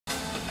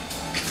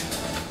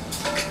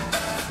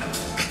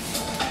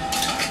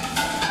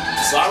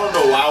So I don't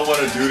know why I want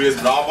to do this,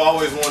 but I've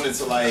always wanted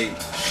to like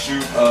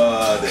shoot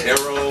the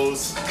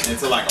arrows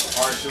into like a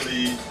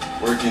partially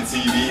working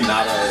TV,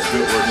 not a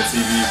good working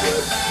TV,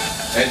 but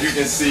as you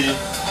can see,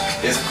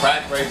 it's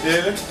cracked right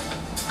there.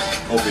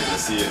 Hope you can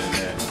see it in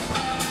there.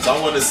 So I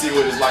want to see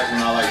what it's like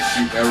when I like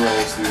shoot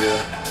arrows through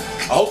here.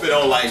 I hope it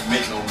don't like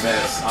make no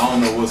mess. I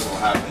don't know what's gonna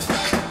happen.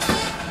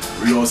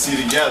 We're gonna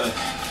see together.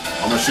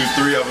 I'm gonna shoot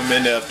 3 of them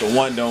in there if the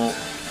one don't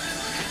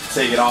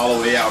take it all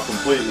the way out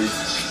completely.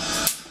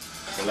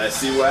 So let's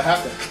see what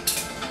happens.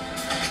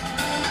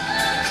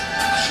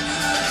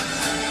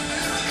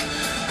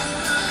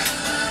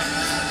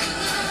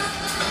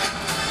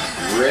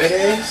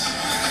 Ready,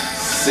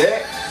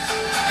 set,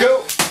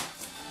 go.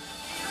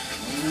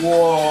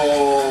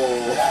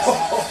 Whoa.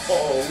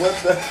 What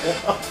the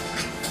hell?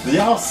 Do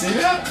y'all see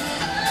that?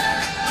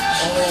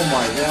 Oh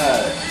my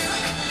god.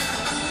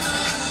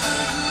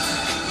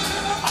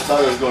 I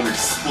thought it was going to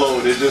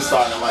explode. It just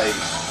started like,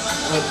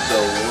 what the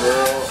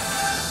world?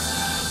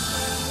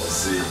 Let's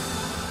see.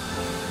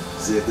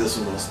 See if this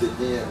one will stick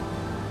in.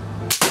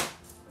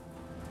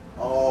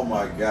 Oh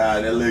my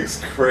god, that looks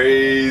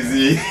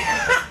crazy.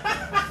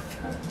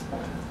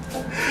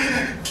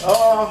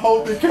 Oh, I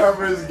hope the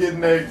camera is getting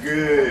that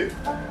good.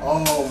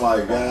 Oh my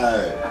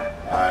god.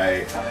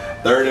 Alright,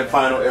 3rd and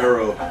final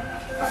arrow.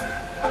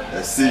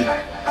 Let's see.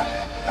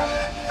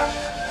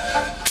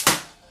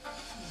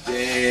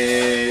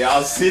 Dang,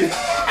 y'all see that?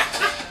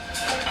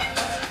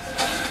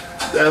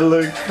 That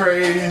look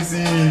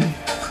crazy.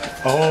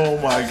 Oh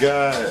my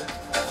god.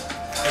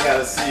 I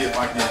gotta see if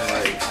I can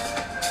like.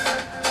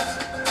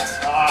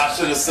 I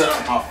should have set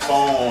up my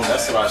phone.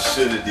 That's what I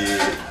should have did.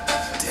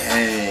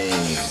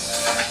 Dang.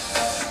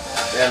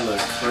 That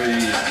look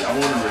crazy. I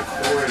want to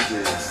record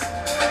this.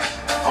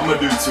 I'm gonna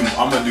do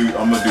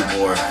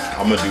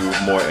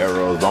more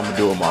arrows. I'm gonna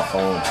do it with my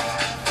phone.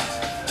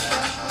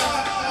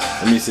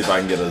 Let me see if I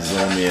can get a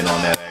zoom in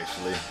on that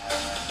actually.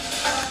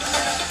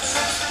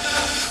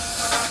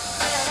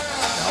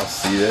 Y'all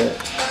see that?